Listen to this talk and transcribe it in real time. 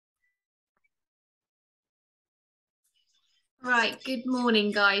Right, good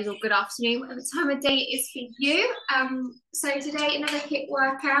morning, guys, or good afternoon, whatever time of day it is for you. So today, another HIIT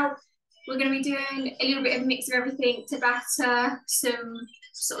workout. We're going to be doing a little bit of a mix of everything: Tabata, some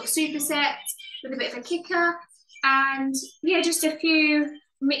sort of supersets with a bit of a kicker, and yeah, just a few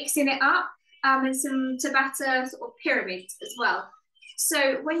mixing it up, and some Tabata sort of pyramids as well.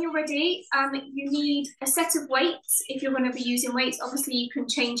 So when you're ready, you need a set of weights. If you're going to be using weights, obviously you can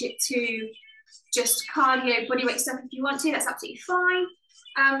change it to just cardio, bodyweight stuff if you want to, that's absolutely fine.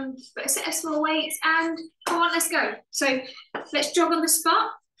 But a set of small weights and come on, let's go. So let's jog on the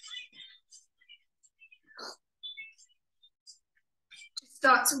spot. Just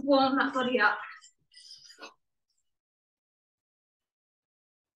start to warm that body up.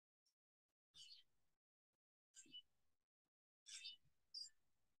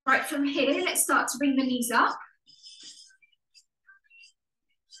 Right, from here, let's start to bring the knees up.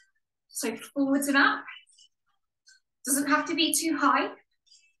 So forwards and up. Doesn't have to be too high.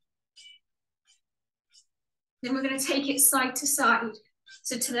 Then we're going to take it side to side.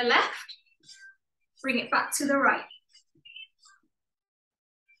 So to the left, bring it back to the right.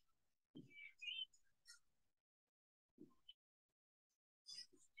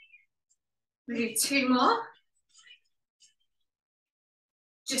 We do two more.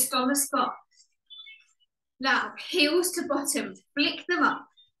 Just on the spot. Now, heels to bottom, flick them up.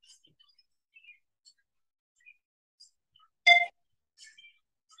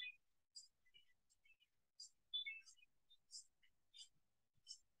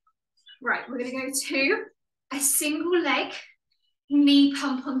 Right, we're going to go to a single leg knee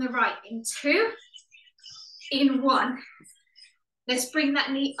pump on the right in 2, in 1. Let's bring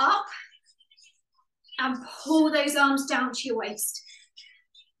that knee up and pull those arms down to your waist.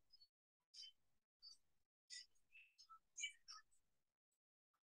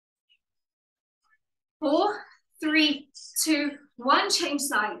 4, 3, 2, 1, change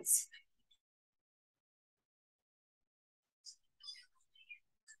sides.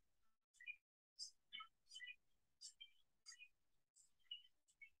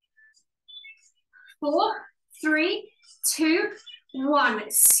 Four, 3, 2, 1.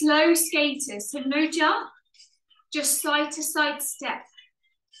 Slow skaters, so no jump, just side to side step.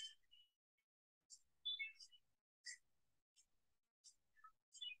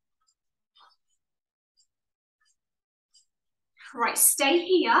 Right, stay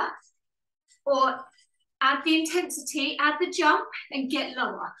here, or add the intensity, add the jump, and get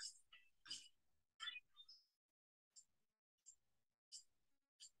lower.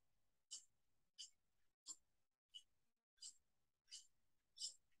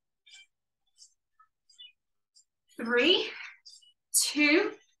 Three,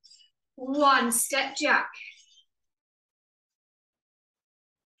 2, 1, step jack.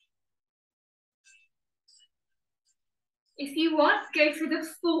 If you want, go for the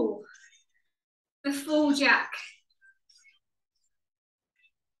full jack.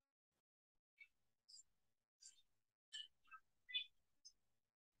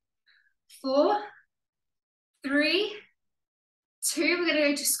 4, 3, 2, we're going to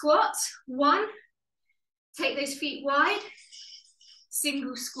go to squat. 1, take those feet wide,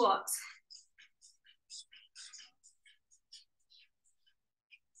 single squat.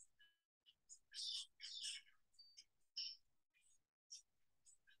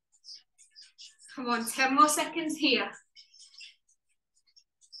 Come on, 10 more seconds here.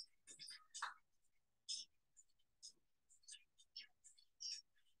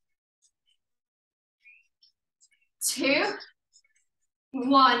 2,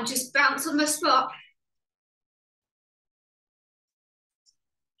 1, just bounce on the spot.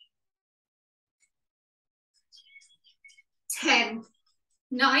 10,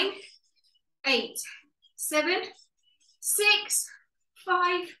 9, 8, 7, 6,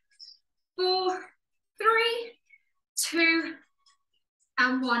 5, 4, 3, 2,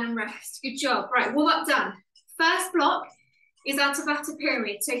 and 1, and rest. Good job. Right, warm up done. First block is our Tabata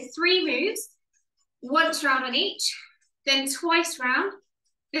pyramid. So 3 moves, once round on each, then twice round,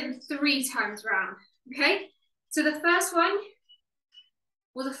 then 3 times round. Okay? So the first one,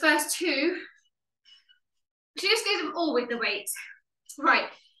 or the first 2, just do them all with the weights. Right,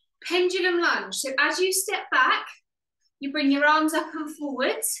 pendulum lunge. So as you step back, you bring your arms up and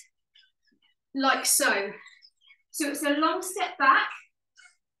forwards, like so. So it's a long step back,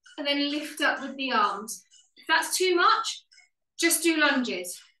 and then lift up with the arms. If that's too much, just do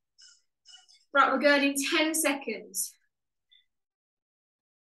lunges. Right, we're going in 10 seconds.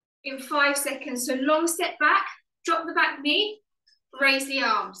 In 5 seconds, so long step back, drop the back knee, raise the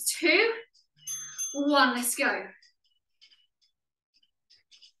arms. 2, 1, let's go.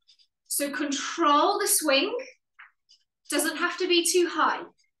 So control the swing. Doesn't have to be too high.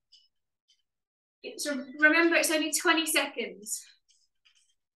 So remember, it's only 20 seconds.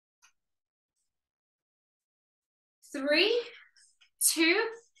 3, 2,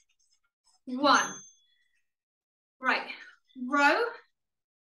 1. Right, row,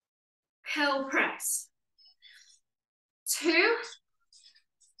 curl press. 2,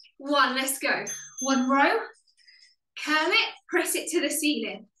 1, let's go. 1 row, curl it, press it to the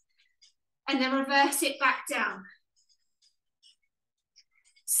ceiling, and then reverse it back down.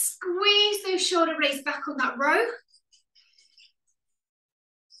 Squeeze those shoulder blades back on that row.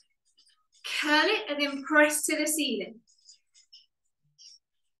 Curl it and then press to the ceiling.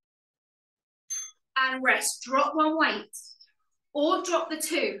 And rest, drop 1 weight, or drop the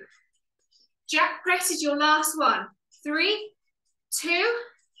 2. Jack press is your last one. 3, 2,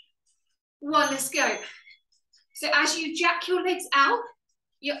 1, let's go. So as you jack your legs out,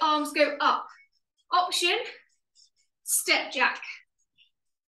 your arms go up. Option, step jack.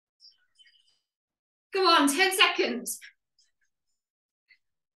 Go on, 10 seconds.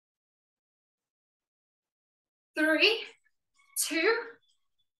 3, 2,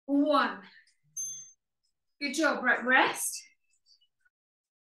 1. Good job, right, rest.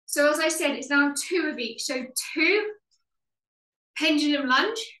 So as I said, it's now 2 of each. So 2 pendulum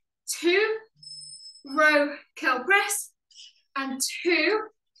lunge, 2 row curl press, and 2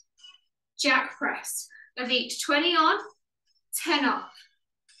 jack press of each. 20 on, 10 off.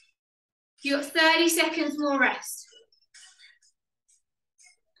 You've got 30 seconds more rest.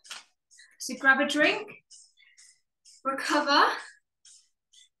 So grab a drink, recover,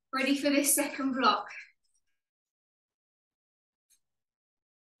 ready for this second block.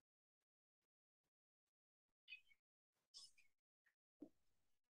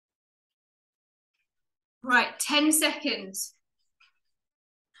 Right, 10 seconds.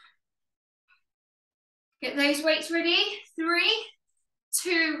 Get those weights ready. 3,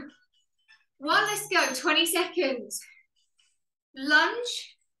 2, 1, let's go. 20 seconds.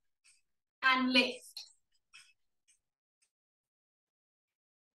 Lunge and lift.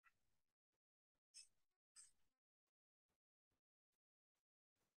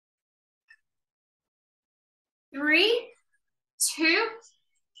 Three, 2,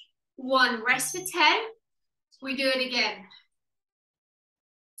 1. Rest for 10. We do it again.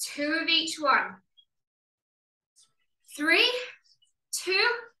 2 of each one. 3, 2,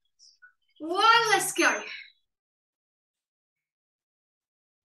 1. Let's go.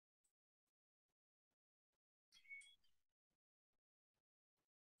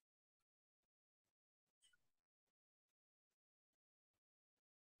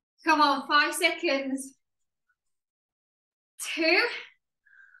 Come on, 5 seconds. 2,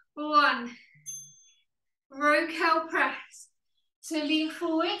 1. Row curl press. So lean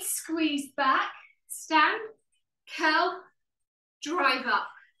forward, squeeze back, stand, curl, drive up.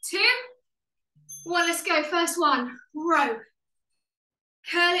 2, 1, let's go. First one, row.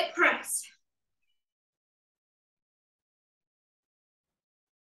 Curl it, press.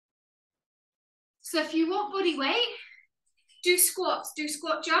 So if you want body weight, do squats, do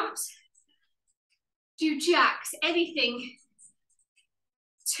squat jumps, do jacks, anything.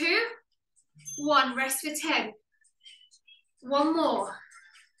 2, 1, rest for 10. 1 more.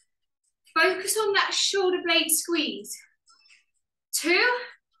 Focus on that shoulder blade squeeze. 2,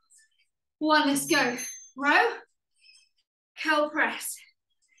 1, let's go. Row, curl press.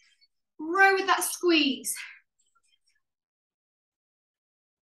 Row with that squeeze.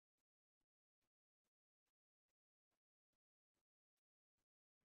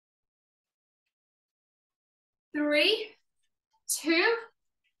 Three, 2,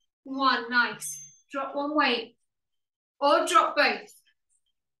 1, nice. Drop 1 weight, or drop both.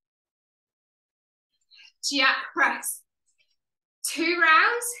 Jack press. 2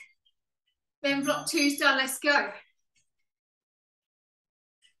 rounds, then block 2's done, let's go.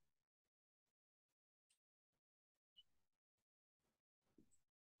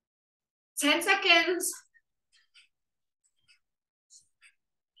 Ten seconds.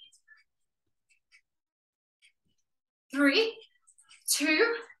 3,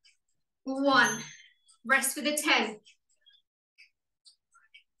 2, 1. Rest for the 10.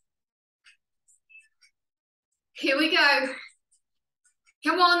 Here we go.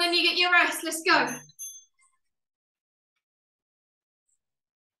 Come on, then you get your rest. Let's go.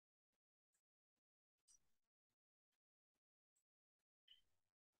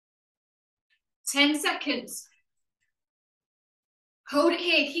 Ten seconds. Hold it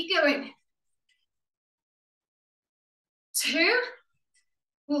here. Keep going. 2,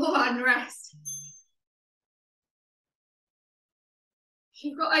 1. Rest.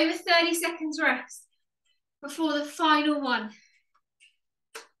 You've got over 30 seconds rest. before the final one.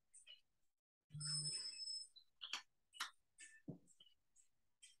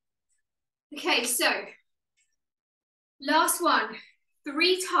 Okay, so last one,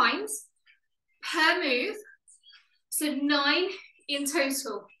 3 times per move, so 9 in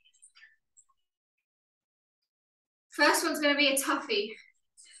total. First one's going to be a toughie,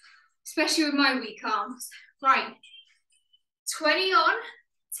 especially with my weak arms. Right, 20 on,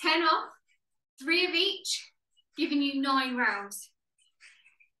 10 off, 3 of each, giving you 9 rounds.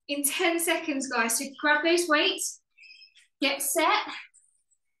 In 10 seconds, guys, so grab those weights, get set.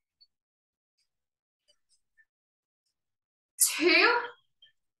 2,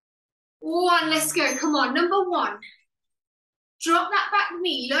 1, let's go. Come on, number 1. Drop that back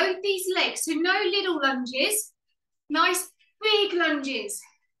knee, load these legs, so no little lunges, nice big lunges.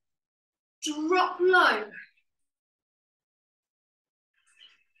 Drop low.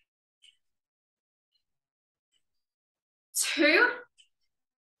 2,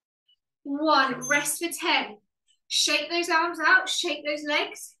 1, rest for 10. Shake those arms out, shake those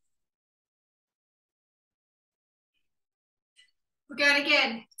legs. We're going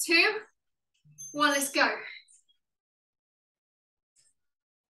again. 2, 1, let's go.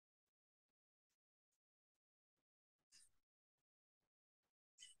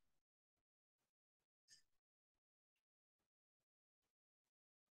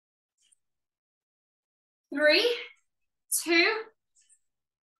 3, 2,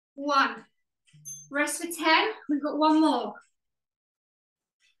 1. Rest for 10. We've got 1 more.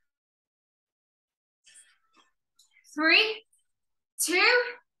 3, 2,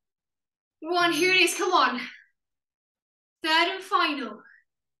 1. Here it is. Come on. Third and final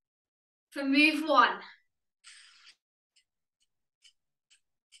for move 1.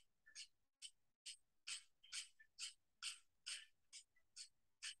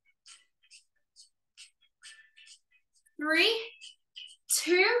 Three,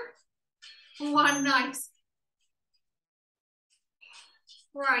 2, 1. Nice.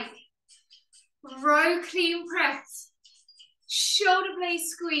 Right. Row clean press. Shoulder blade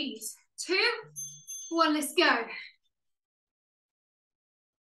squeeze. 2, 1. Let's go.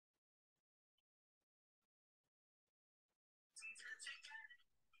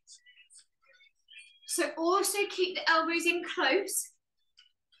 So also keep the elbows in close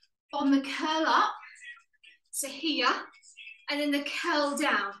on the curl up. So here, and then the curl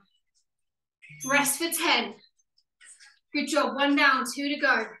down. Rest for 10. Good job. 1 down, 2 to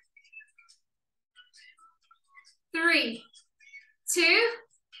go. 3, 2,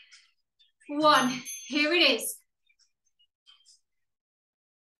 1. Here it is.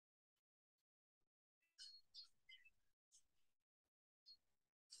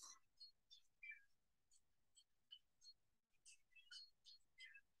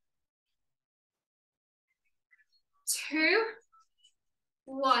 Two,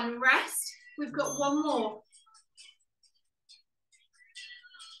 1. Rest. We've got 1 more.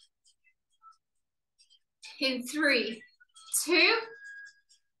 In 3, 2,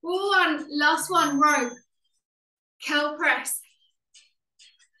 1. Last one, row. Curl press.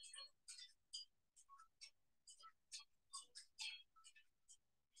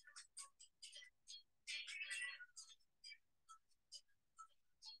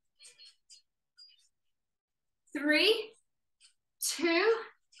 3, 2,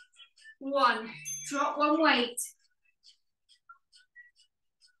 1. Drop 1 weight.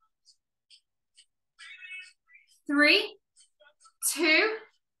 3, 2,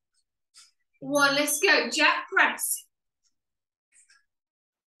 1. Let's go. Jack press.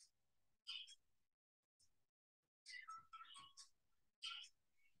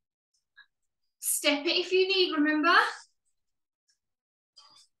 Step it if you need, remember.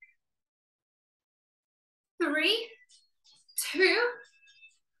 3, 2,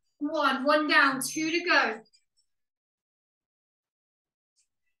 1. 1 down, 2 to go.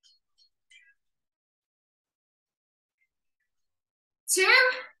 2,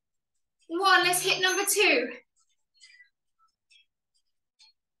 1. Let's hit number 2.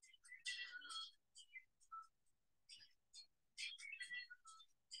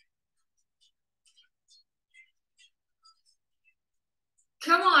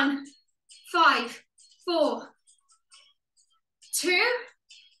 Come on. 5, 4, 2,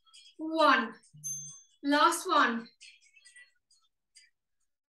 1. Last one.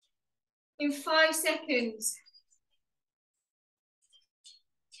 In 5 seconds.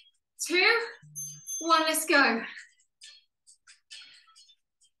 2, 1. Let's go.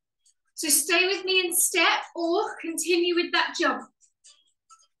 So stay with me in step or continue with that jump.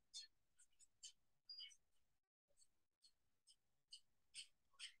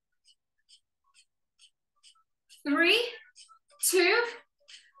 3, 2,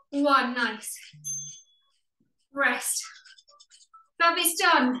 1. Nice. Rest. Fab, it's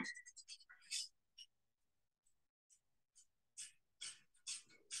done.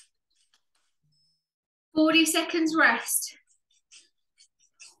 Forty seconds rest.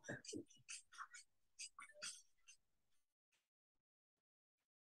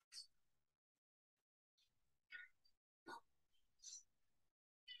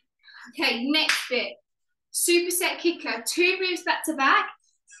 Okay, next bit. Superset kicker. 2 moves back to back,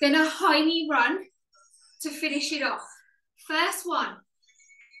 then a high knee run to finish it off. First one,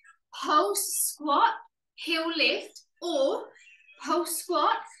 pulse squat, heel lift, or pulse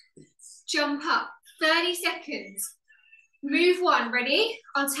squat, jump up. 30 seconds. Move 1, ready?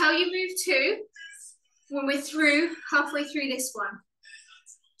 I'll tell you move 2 when we're through, halfway through this one.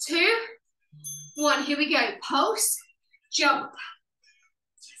 2, 1, here we go. Pulse, jump.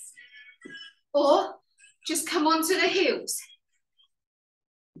 Or just come onto the heels.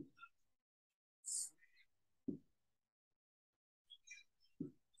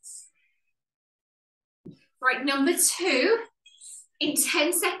 Right, number 2, in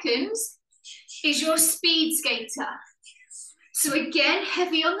 10 seconds, is your speed skater. So again,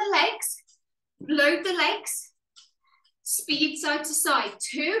 heavy on the legs, load the legs, speed side to side.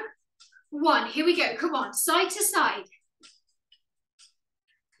 2, 1, here we go, come on, side to side.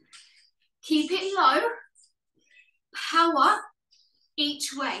 Keep it low, power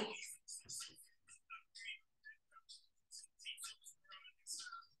each way.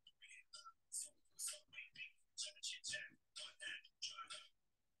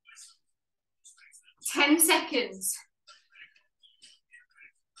 Ten seconds.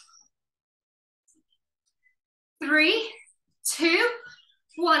 3, 2,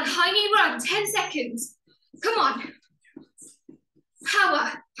 1. High knee run, 10 seconds. Come on.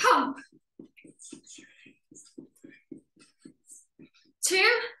 Power, pump. 2,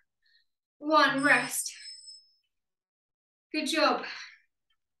 1, rest. Good job.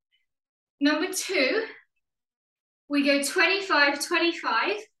 Number 2, we go 25,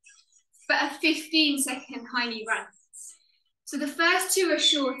 25, but a 15-second high knee run. So the first 2 are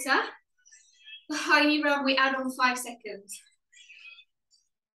shorter. The high knee run, we add on 5 seconds.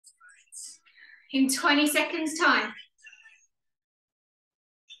 In 20 seconds time.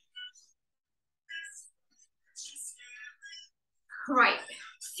 Right,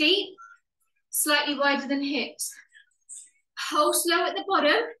 feet slightly wider than hips. Pulse low at the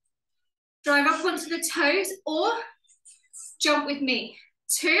bottom, drive up onto the toes, or jump with me.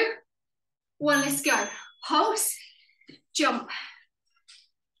 2, 1, let's go. Pulse, jump.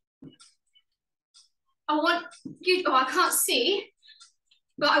 I want you, oh, I can't see,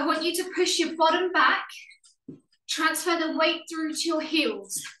 but I want you to push your bottom back, transfer the weight through to your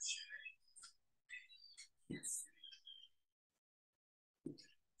heels.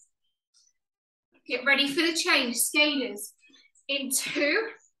 Get ready for the change, skaters. In 2,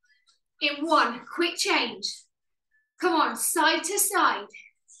 in 1, quick change. Come on, side to side.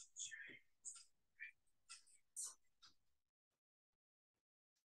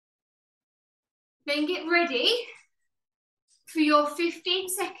 Then get ready for your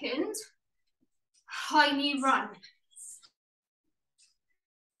 15-second high knee run.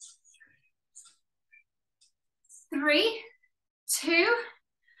 3, 2,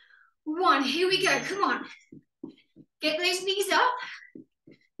 1, here we go, come on. Get those knees up,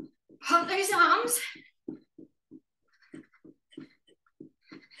 pump those arms.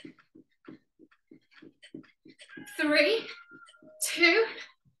 Three, 2,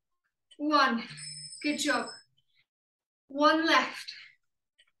 1, good job. 1 left.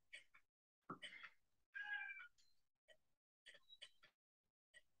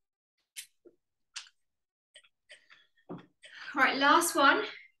 All right, last one,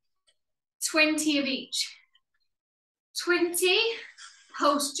 20 of each. 20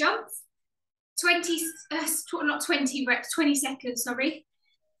 pulse jumps, 20, not 20 reps, 20 seconds, sorry.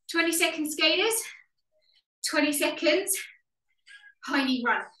 20 second skaters, 20 seconds, high knee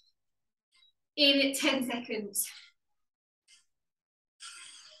run. In 10 seconds.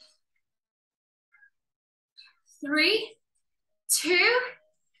 3, 2,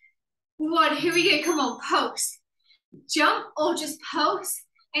 1, here we go, come on, pulse. Jump or just pulse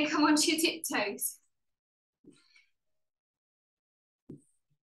and come onto your tiptoes.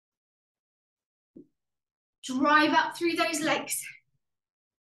 Drive up through those legs.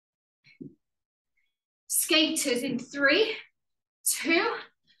 Skaters in 3, 2,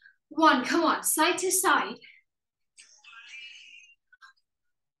 1, come on, side to side.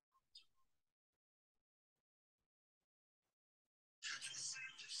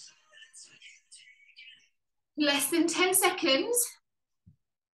 Less than 10 seconds.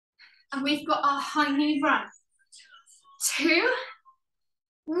 And we've got our high knee run. 2,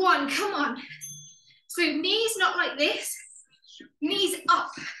 1, come on. So knees not like this, knees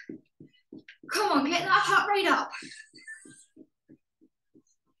up. Come on, get that heart rate up.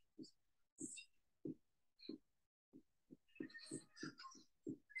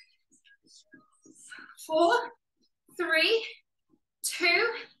 4, 3, 2,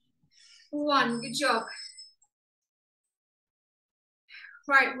 1. Good job.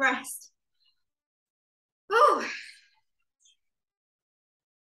 Right, rest. Oh,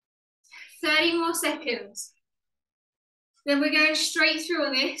 30 more seconds. Then we're going straight through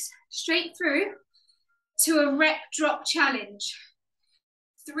on this, straight through to a rep drop challenge.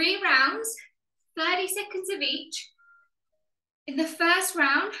 3 rounds, 30 seconds of each. In the first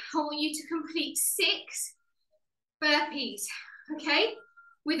round, I want you to complete 6 burpees, okay?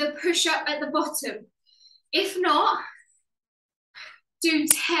 With a push-up at the bottom. If not, do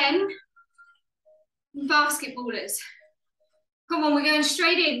 10 basketballers. Come on, we're going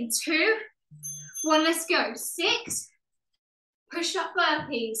straight in. 2, 1, let's go. 6 push-up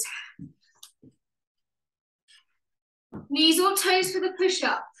burpees. Knees or toes for the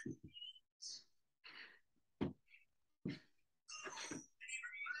push-up.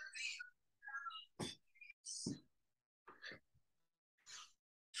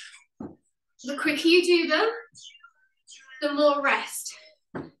 The quicker you do them, the more rest.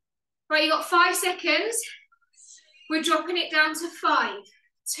 Right, you got 5 seconds. We're dropping it down to 5,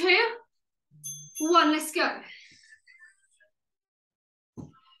 2, 1, let's go.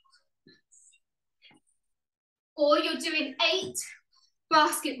 Or you're doing 8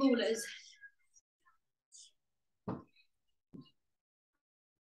 basketballers.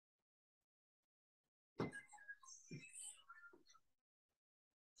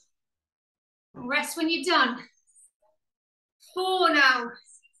 Rest when you're done. 4 now.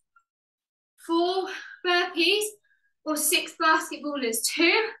 4 burpees or 6 basketballers.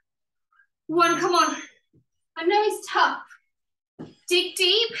 2, 1, come on. I know it's tough. Dig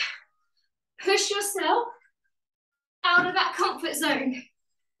deep. Push yourself out of that comfort zone.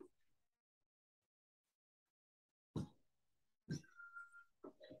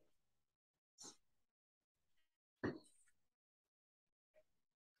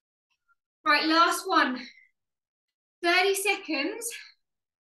 Right, last one. 30 seconds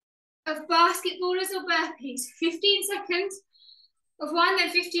of basketballers or burpees. 15 seconds of one, then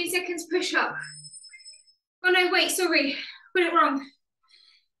 15 seconds push up. Oh no, wait, sorry. Put it wrong.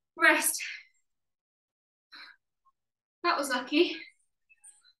 Rest. That was lucky.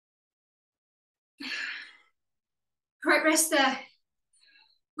 Right, rest there.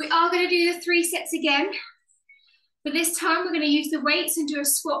 We are going to do the 3 sets again, but this time we're going to use the weights and do a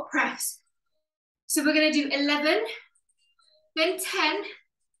squat press. So we're going to do 11, then 10,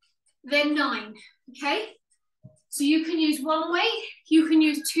 then 9, okay? So you can use 1 weight, you can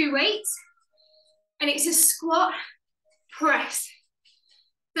use 2 weights, and it's a squat press.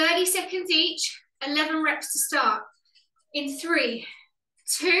 30 seconds each, 11 reps to start. In 3,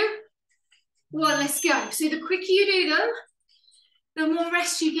 2, 1, let's go. So the quicker you do them, the more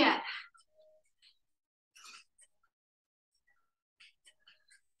rest you get.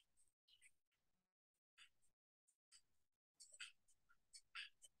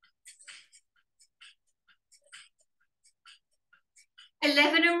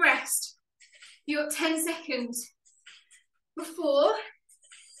 Eleven and rest. You got 10 seconds before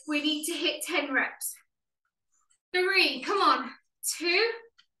we need to hit 10 reps. 3, come on. 2,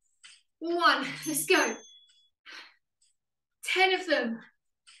 1, let's go. 10 of them.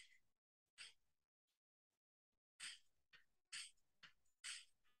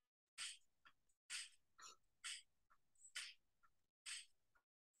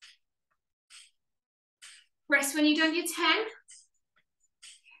 Rest when you've done your 10.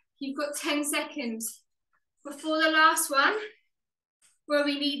 You've got 10 seconds before the last one, where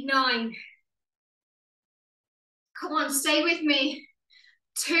we need 9. Come on, stay with me.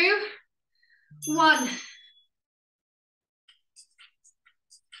 2, 1.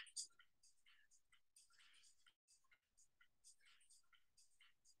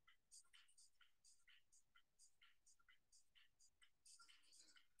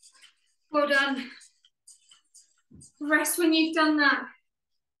 Well done. Rest when you've done that.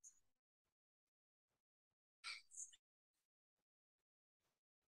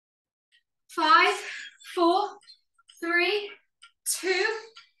 5, 4, 3, 2,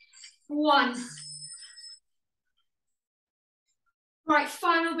 1. Right,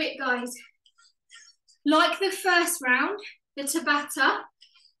 final bit, guys. Like the first round, the Tabata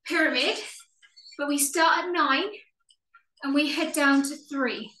pyramid, but we start at 9 and we head down to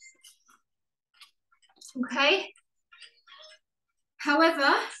 3. Okay?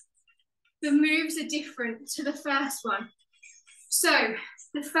 However, the moves are different to the first one. So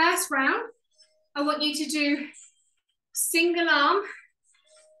the first round, I want you to do single arm,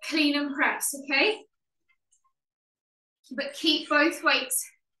 clean and press, okay? But keep both weights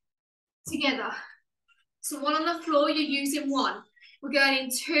together. So one on the floor, you're using 1. We're going in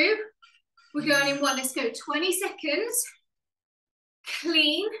 2, we're going in 1. Let's go, 20 seconds,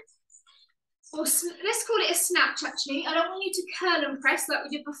 clean, or let's call it a snatch actually. I don't want you to curl and press like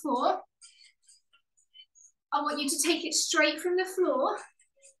we did before. I want you to take it straight from the floor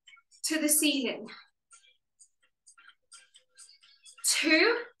to the ceiling.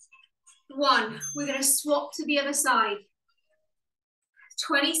 2, 1. We're going to swap to the other side.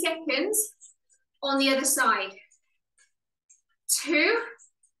 20 seconds on the other side. 2,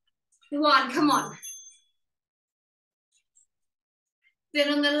 1. Come on.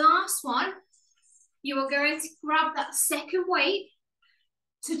 Then on the last one, you are going to grab that second weight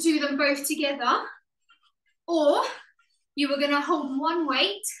to do them both together, or you are going to hold one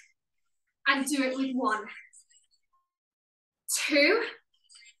weight and do it with 1. 2,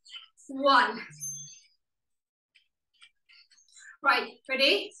 1. Right,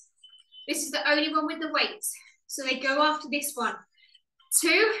 ready? This is the only one with the weights, so they go after this one.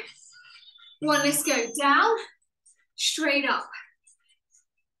 2, 1, let's go. Down, straight up.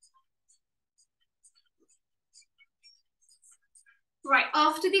 Right,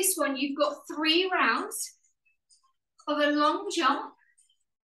 after this one, you've got 3 rounds of a long jump,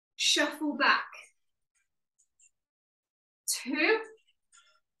 shuffle back. 2,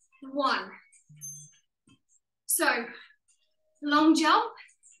 1. So, long jump,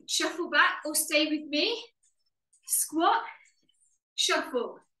 shuffle back, or stay with me. Squat,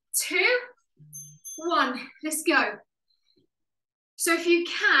 shuffle. 2, 1. Let's go. So if you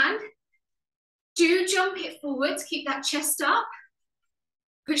can, do jump it forwards, keep that chest up.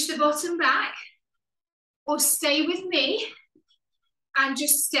 Push the bottom back, or stay with me and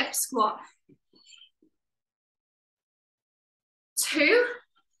just step squat. 2,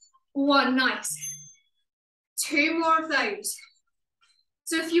 1, nice. 2 more of those.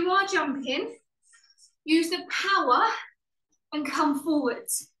 So if you are jumping, use the power and come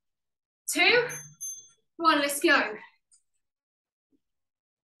forwards. 2, 1, let's go.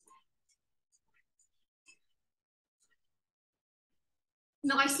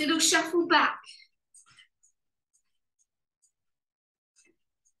 Nice little shuffle back.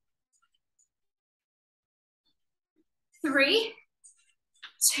 3,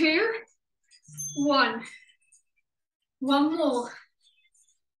 2, 1. One more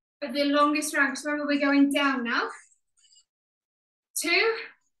of the longest round. So remember, we're going down now. 2,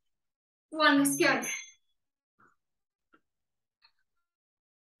 1, let's go.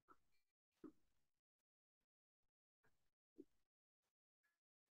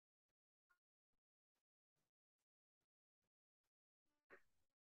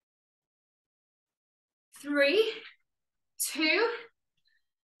 Three, 2,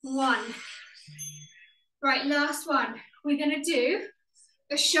 1. Right, last one. We're going to do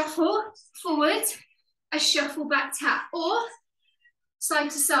a shuffle forward, a shuffle back tap, or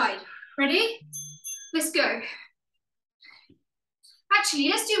side to side. Ready? Let's go. Actually,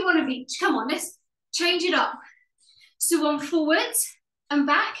 let's do one of each. Come on, let's change it up. So one forward and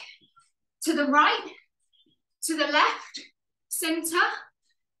back, to the right, to the left, center.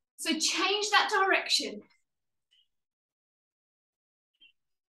 So change that direction.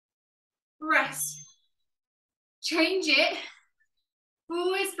 Rest. Change it.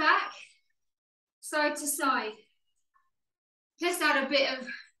 Forwards, back, side to side. Let's add a bit of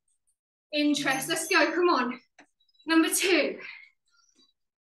interest. Let's go, come on. Number 2.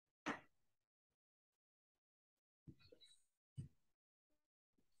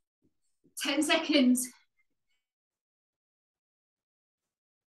 Ten seconds.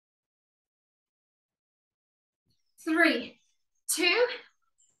 3, 2,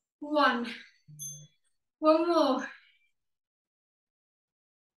 1. One more.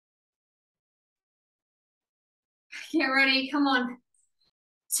 Get ready, come on.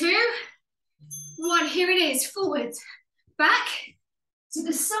 2, 1, here it is. Forward, back, to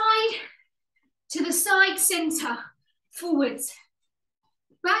the side, center. Forwards,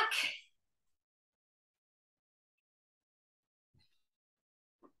 back.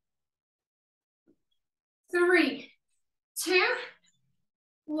 3, 2,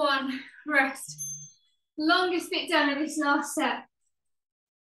 1, rest. Longest bit down of this last set.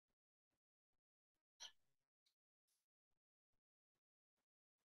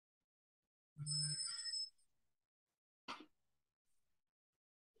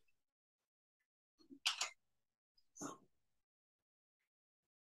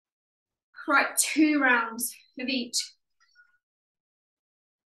 Right, 2 rounds of each.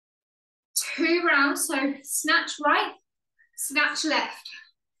 2 rounds, so snatch right, snatch left.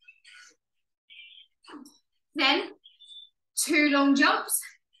 Then 2 long jumps,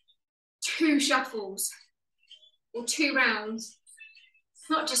 2 shuffles, or 2 rounds.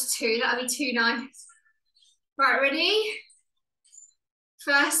 Not just 2, that'll be too nice. Right, ready?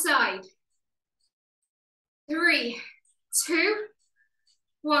 First side. 3, 2,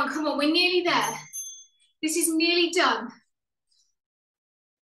 1. Come on, we're nearly there. This is nearly done.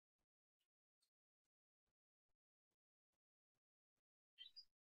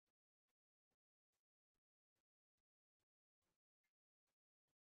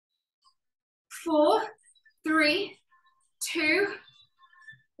 Four, 3, 2,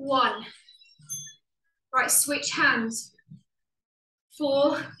 1. Right, switch hands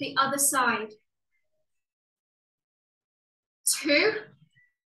for the other side. 2,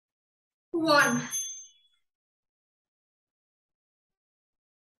 1.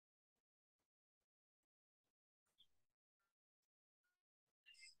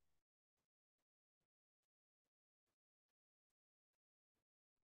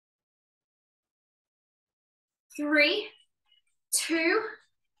 Three, 2,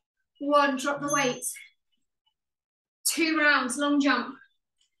 1. Drop the weights. 2 rounds, long jump.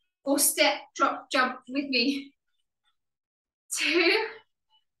 Or step, drop, jump with me. 2,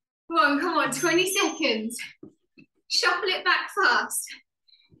 1. Come on, 20 seconds. Shuffle it back fast.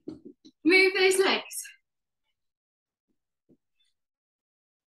 Move those legs.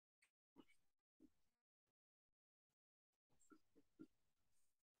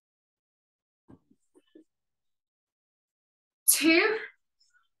 Two,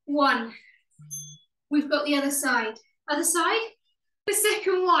 1. We've got the other side. Other side, the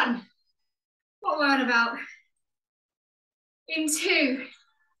second one. What we're on about. In 2,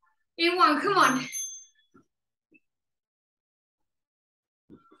 in 1, come on.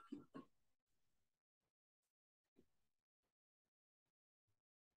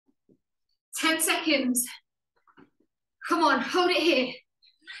 Ten seconds. Come on, hold it here.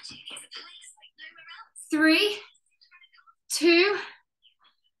 3, 2,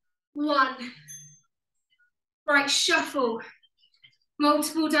 1. Right, shuffle.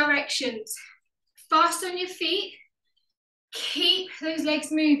 Multiple directions. Fast on your feet. Keep those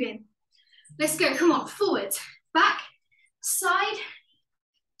legs moving. Let's go, come on, forward, back, side,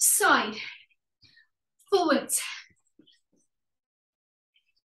 side, forward.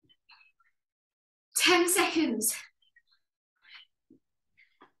 10 seconds.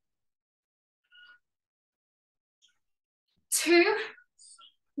 2,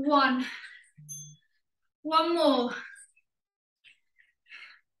 1. One more.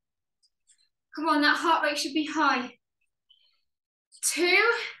 Come on, that heart rate should be high. 2,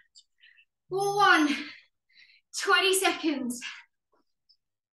 1. 20 seconds.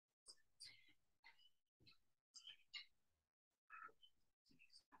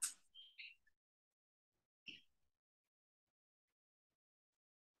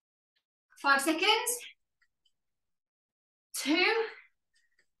 Five seconds. 2,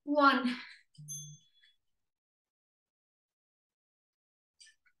 1.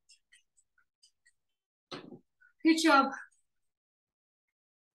 Good job.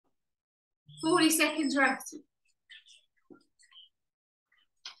 40 seconds rest.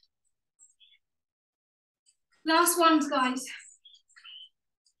 Last ones, guys.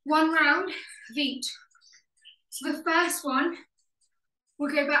 1 round of each. So the first one,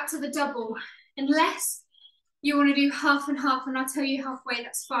 we'll go back to the double. Unless you want to do half and half, and I'll tell you halfway,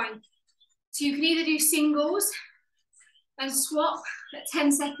 that's fine. So you can either do singles and swap at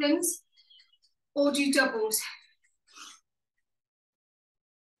 10 seconds, or do doubles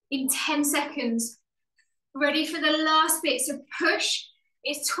in 10 seconds. Ready for the last bit, so push.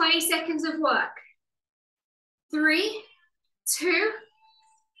 It's 20 seconds of work. 3, 2,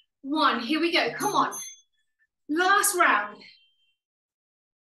 1, here we go, come on. Last round.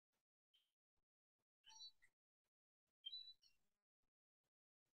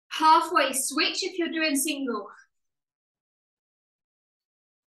 Halfway switch if you're doing single.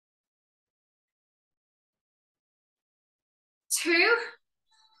 2,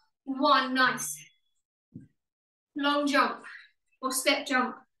 1, nice. Long jump or step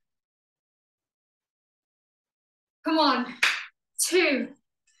jump. Come on, 2,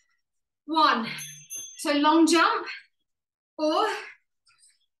 1. So long jump or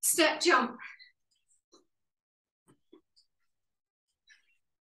step jump.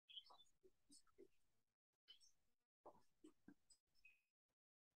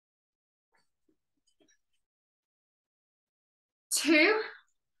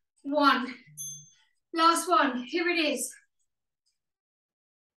 1. Last one, here it is.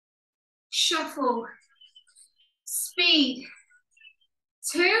 Shuffle. Speed.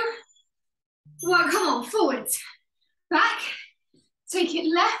 2, 1, come on, forwards. Back, take it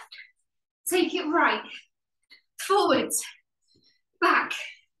left, take it right. Forwards, back,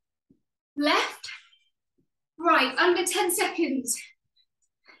 left, right, under 10 seconds.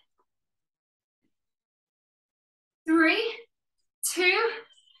 3, 2,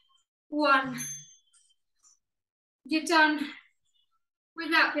 1. You're done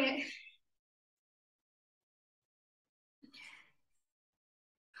with that bit.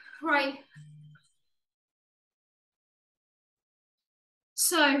 Right.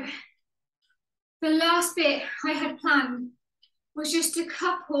 So, the last bit I had planned was just a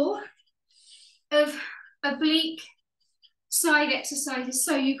couple of oblique side exercises.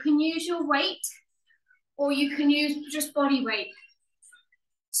 So you can use your weight or you can use just body weight.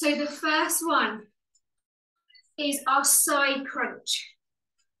 So the first one is our side crunch.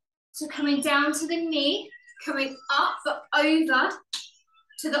 So coming down to the knee, coming up but over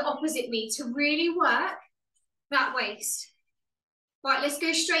to the opposite knee to really work that waist. Right, let's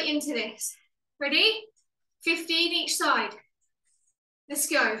go straight into this. Ready? 15 each side. Let's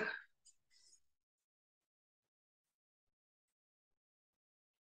go.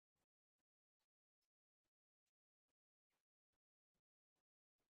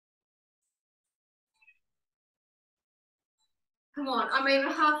 Come on, I'm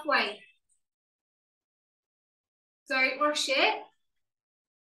over halfway. Don't rush it.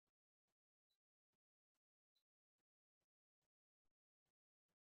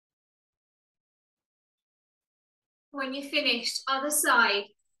 When you're finished, other side.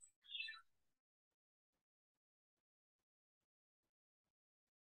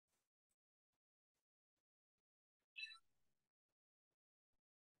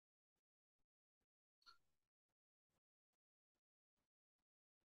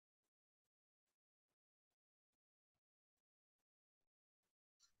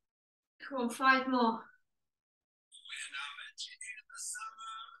 Come on, 5 more.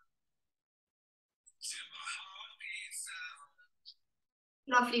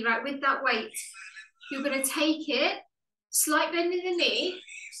 Lovely, right, with that weight, you're gonna take it, slight bend in the knee,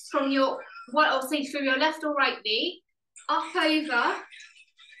 from your, I'll say from your left or right knee, up over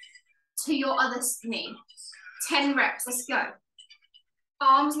to your other knee. 10 reps, let's go.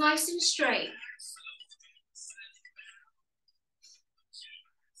 Arms nice and straight.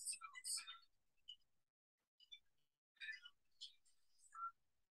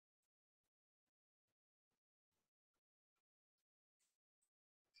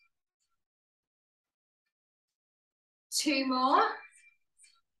 Two more.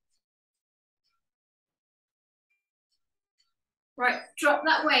 Right, drop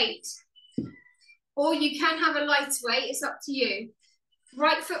that weight. Or you can have a lighter weight, it's up to you.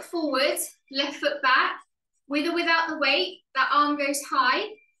 Right foot forward, left foot back. With or without the weight, that arm goes high.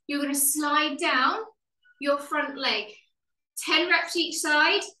 You're gonna slide down your front leg. 10 reps each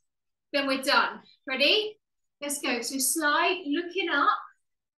side, then we're done. Ready? Let's go. So slide, looking up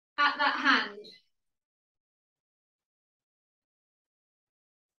at that hand.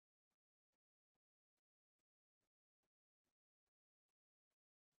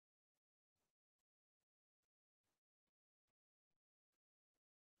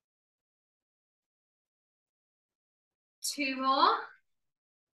 Two more.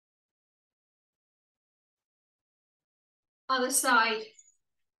 Other side.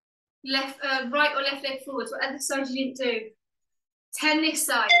 Left, right or left leg forwards, whatever side you didn't do. 10 this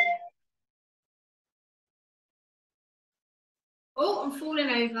side. Oh, I'm falling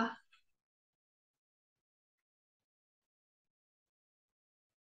over.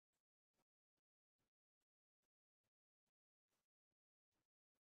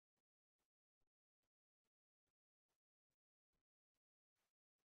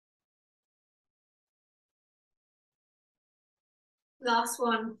 Last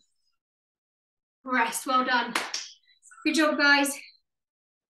one. Rest, well done. Good job, guys.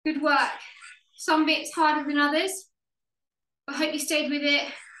 Good work. Some bits harder than others. I hope you stayed with it.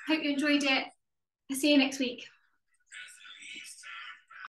 Hope you enjoyed it. I'll see you next week.